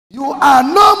You are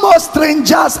no more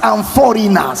strangers and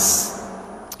foreigners,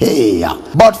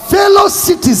 but fellow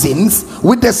citizens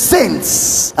with the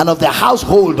saints and of the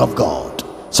household of God.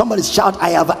 Somebody shout, I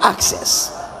have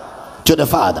access to the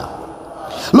Father.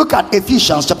 Look at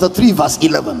Ephesians chapter 3 verse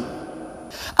 11.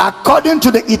 According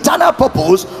to the eternal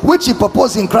purpose which he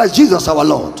proposed in Christ Jesus our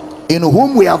Lord, in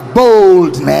whom we have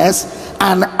boldness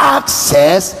and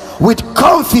access with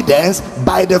confidence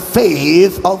by the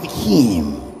faith of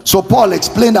him. So Paul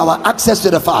explained our access to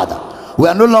the Father. We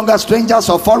are no longer strangers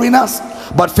or foreigners,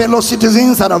 but fellow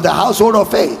citizens and of the household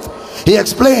of faith. He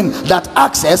explained that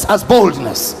access as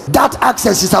boldness. That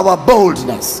access is our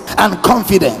boldness and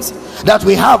confidence that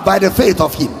we have by the faith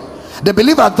of him. The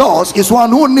believer thus is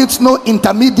one who needs no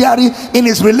intermediary in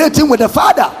his relating with the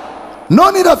Father.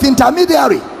 No need of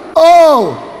intermediary.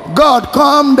 Oh God,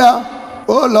 come down.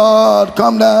 Oh Lord,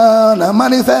 come down and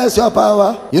manifest your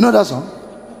power. You know that song?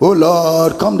 Oh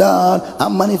Lord, come down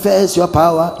and manifest your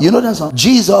power. You know that song?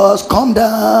 Jesus, come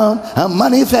down and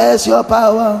manifest your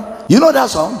power. You know that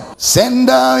song? Send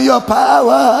down your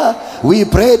power, we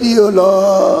pray to you,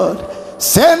 Lord.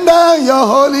 Send down your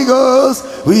Holy Ghost,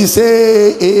 we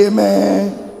say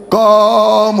amen.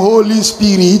 Come Holy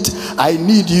Spirit, I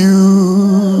need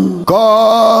you.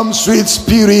 Come sweet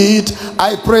Spirit,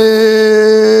 I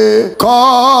pray.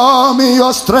 Come in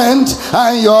your strength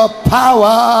and your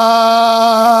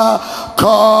power.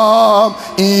 Come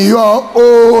in your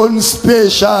own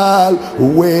special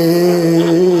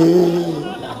way.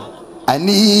 I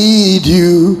need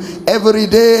you every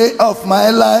day of my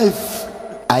life.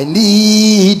 I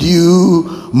need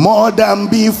you more than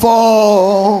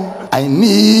before. I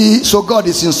need, so God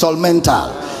is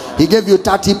instrumental. He gave you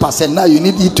 30%, now you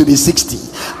need it to be 60.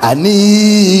 I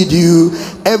need you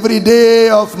every day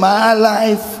of my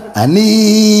life. I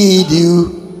need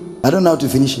you. I don't know how to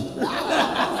finish it.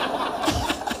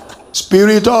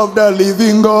 Spirit of the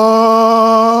living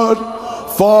God,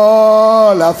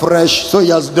 fall afresh. So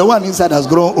yes, the one inside has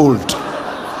grown old.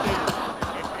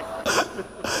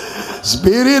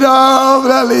 Spirit of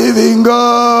the living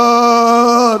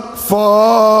God,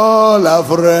 fall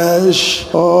afresh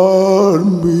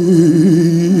on me.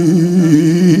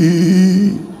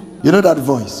 You know that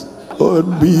voice?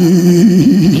 On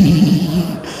me.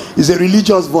 It's a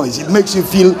religious voice. It makes you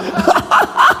feel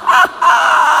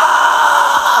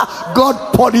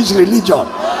God punished religion.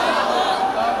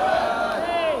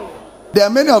 There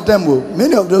are many of them,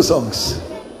 many of those songs.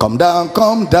 Come down,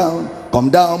 come down. Come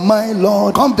down, my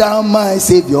Lord, come down, my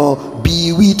Savior,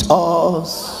 be with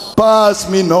us. Pass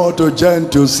me not, O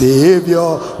gentle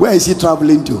Savior. Where is he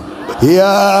traveling to? Hear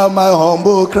my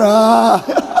humble cry.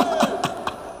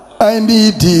 I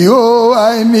need thee, oh,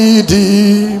 I need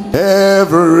thee.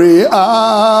 Every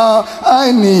hour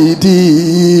I need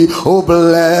thee. Oh,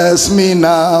 bless me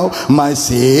now, my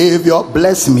Savior,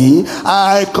 bless me.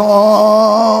 I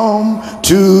come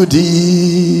to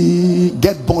thee.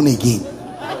 Get born again.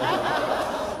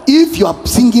 If you are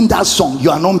singing that song, you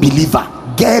are an unbeliever.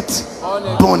 Get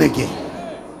born again.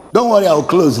 Don't worry, I'll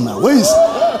close now.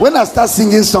 When I start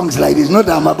singing songs like this, know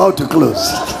that I'm about to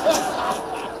close.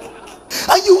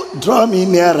 And you draw me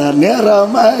nearer, nearer,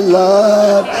 my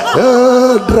Lord.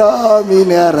 Oh, draw me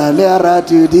nearer, nearer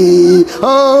to thee.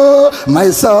 Oh, my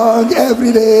song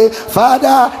every day.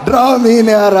 Father, draw me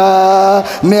nearer,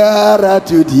 nearer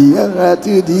to thee, nearer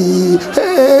to thee.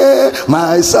 Hey,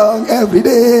 my song every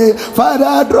day.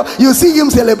 Father, draw. You see him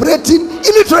celebrating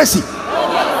illiteracy.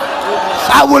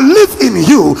 I will live in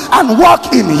you and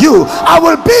walk in you. I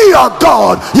will be your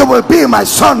God. You will be my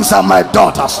sons and my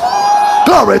daughters.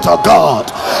 Glory to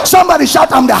God. Somebody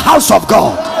shout, I'm the house of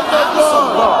God.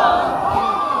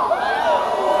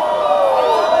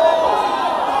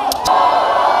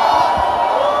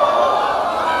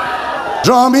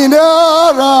 Draw me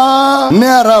nearer,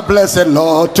 nearer, blessed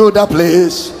Lord, to the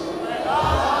place.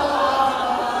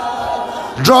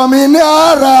 Draw me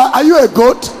nearer. Are you a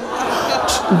goat?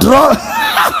 Draw.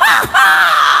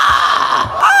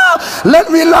 Let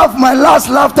me laugh my last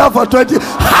laughter for 20.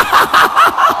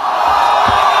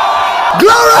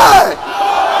 Glory!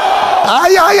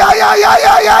 Ay, ay, ay, ay, ay,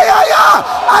 ay, ay, ay, ay.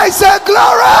 I say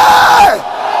glory!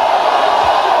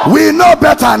 We know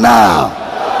better now.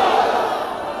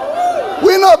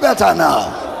 We know better now.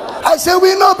 I say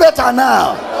we know better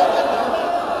now.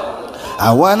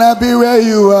 I wanna be where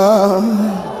you are,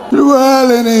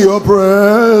 dwelling in your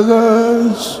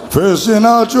presence, facing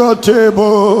out your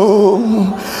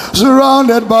table,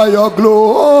 surrounded by your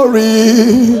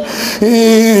glory,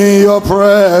 in your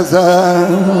presence.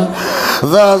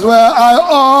 That's where I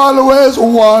always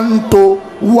want to.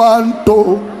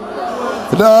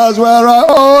 That's where I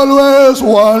always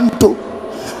want to.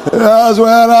 That's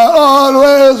where I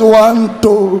always want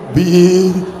to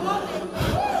be.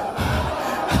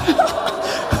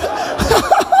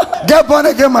 Get born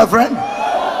again, my friend.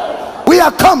 We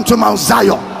are come to Mount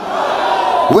Zion.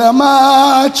 We are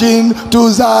marching to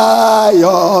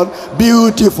Zion.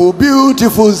 Beautiful,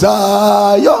 beautiful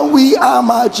Zion. We are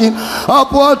marching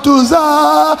upward to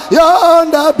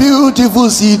Zion, the beautiful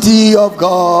city of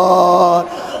God.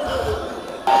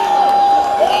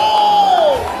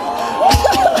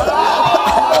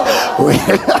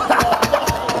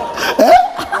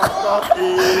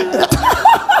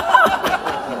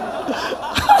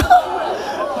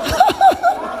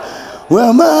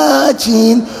 We're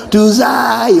marching to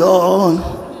Zion.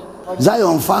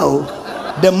 Zion foul.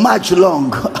 The march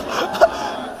long.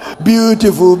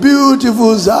 Beautiful,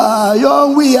 beautiful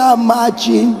Zion. We are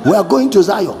marching. We are going to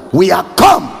Zion. We are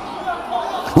come.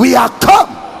 We are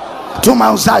come to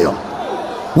Mount Zion.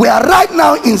 We are right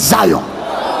now in Zion.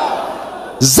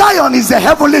 Zion is the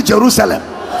heavenly Jerusalem.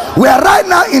 We are right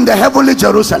now in the heavenly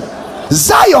Jerusalem.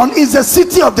 Zion is the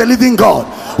city of the living God.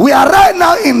 We are right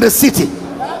now in the city.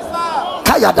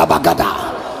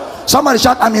 Somebody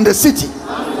shout, I'm in the city.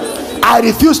 I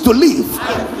refuse to live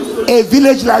a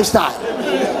village lifestyle.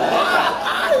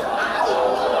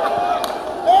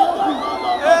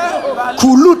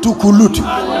 Kulutu, kulutu.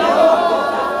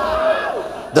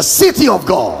 The city of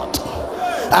God.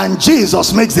 And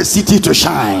Jesus makes the city to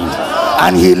shine,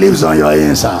 and he lives on your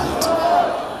inside.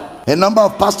 A number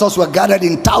of pastors were gathered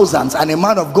in thousands, and a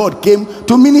man of God came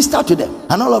to minister to them,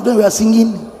 and all of them were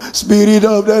singing, Spirit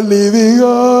of the living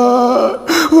God.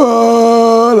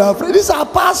 Oh, these are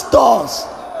pastors.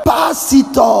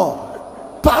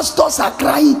 Pastors are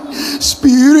crying,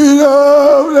 Spirit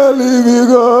of the living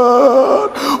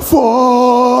God,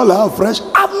 fall afresh.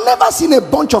 I've never seen a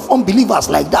bunch of unbelievers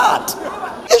like that.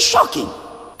 It's shocking.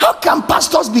 How can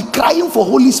pastors be crying for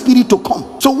Holy Spirit to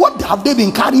come? So what have they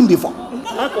been carrying before?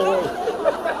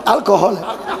 Alcohol.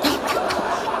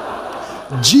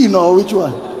 Gin, or which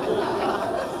one?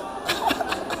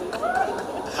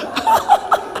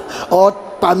 Or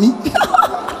Pami?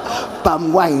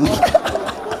 Palm wine.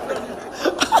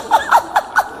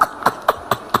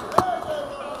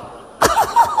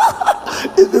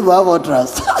 These people have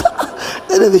utterance.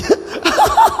 They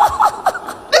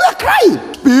were crying.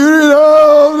 Spirit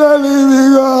of the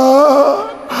living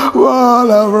God,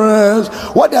 all of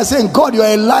rest. What they are saying, God, you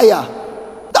are a liar.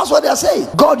 That's what they are saying.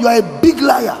 God, you are a big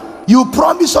liar. You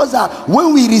promised us that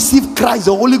when we receive Christ,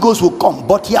 the Holy Ghost will come,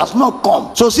 but he has not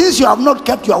come. So since you have not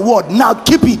kept your word, now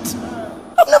keep it.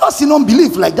 I've never seen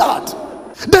unbelief like that.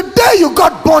 The day you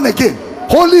got born again,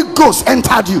 Holy Ghost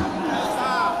entered you.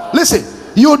 Listen,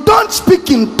 you don't speak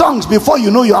in tongues before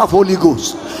you know you have Holy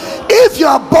Ghost. If you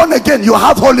are born again, you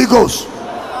have Holy Ghost.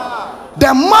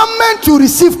 The moment you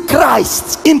receive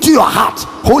Christ into your heart,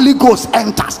 Holy Ghost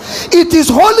enters. It is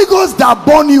Holy Ghost that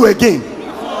born you again.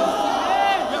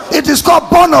 It is called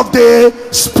born of the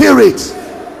Spirit.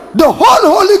 The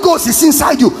whole Holy Ghost is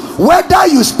inside you, whether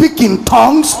you speak in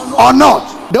tongues or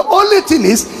not. The only thing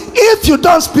is, if you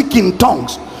don't speak in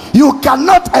tongues, you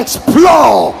cannot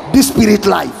explore the spirit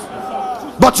life.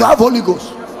 But you have Holy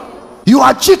Ghost. You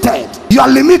are cheated, you are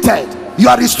limited, you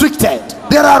are restricted.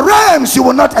 There are realms you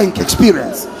will not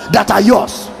experience that are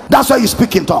yours. That's why you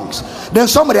speak in tongues. Then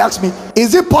somebody asked me,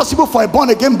 is it possible for a born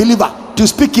again believer to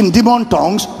speak in demon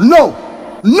tongues? No.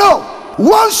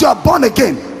 Once you are born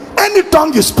again, any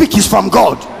tongue you speak is from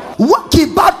God.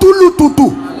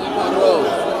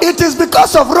 It is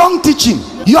because of wrong teaching.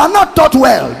 You are not taught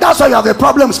well. That's why you have a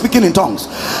problem speaking in tongues.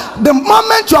 The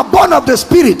moment you are born of the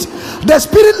Spirit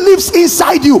lives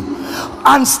inside you,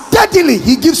 and steadily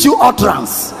he gives you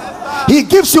utterance. He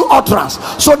gives you utterance.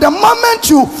 So the moment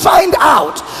you find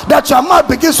out that your mouth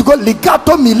begins to go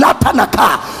ligato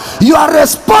milatanaka, you are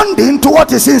responding to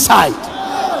what is inside.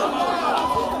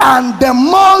 And the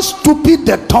more stupid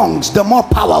the tongues, the more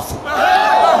powerful.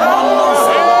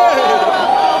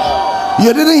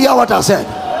 You didn't hear what I said.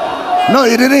 No,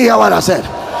 you didn't hear what I said.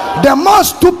 The more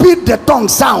stupid the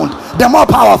tongues sound, the more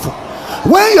powerful.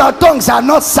 When your tongues are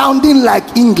not sounding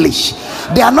like English,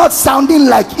 they are not sounding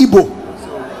like Igbo.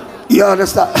 You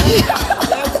understand?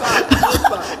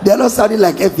 They are not sounding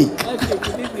like epic.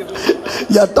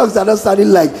 Your tongues are not sounding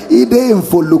like Ide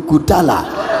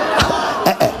Infolukutala.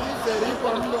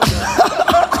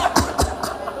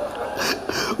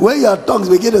 When your tongues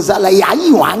begin to sound like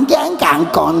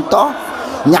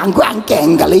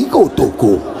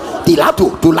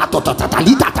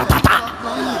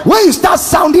when you start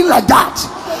sounding like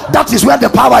that, that is where the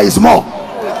power is more.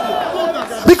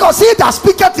 Because he that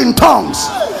speaketh in tongues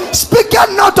speaketh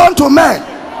not unto men.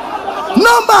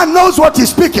 No man knows what he's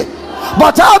speaking,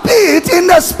 but howbeit in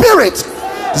the spirit.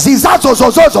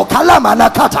 Zizazozozozo kalama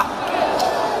nakata.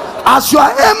 As your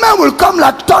amen will come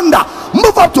like thunder,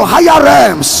 move up to higher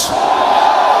realms,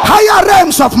 higher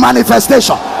realms of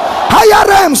manifestation, higher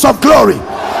realms of glory,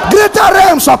 greater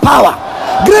realms of power,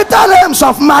 greater realms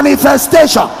of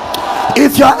manifestation.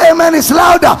 If your amen is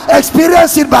louder,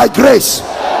 experience it by grace,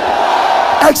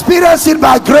 experience it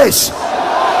by grace,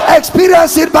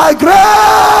 experience it by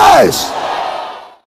grace.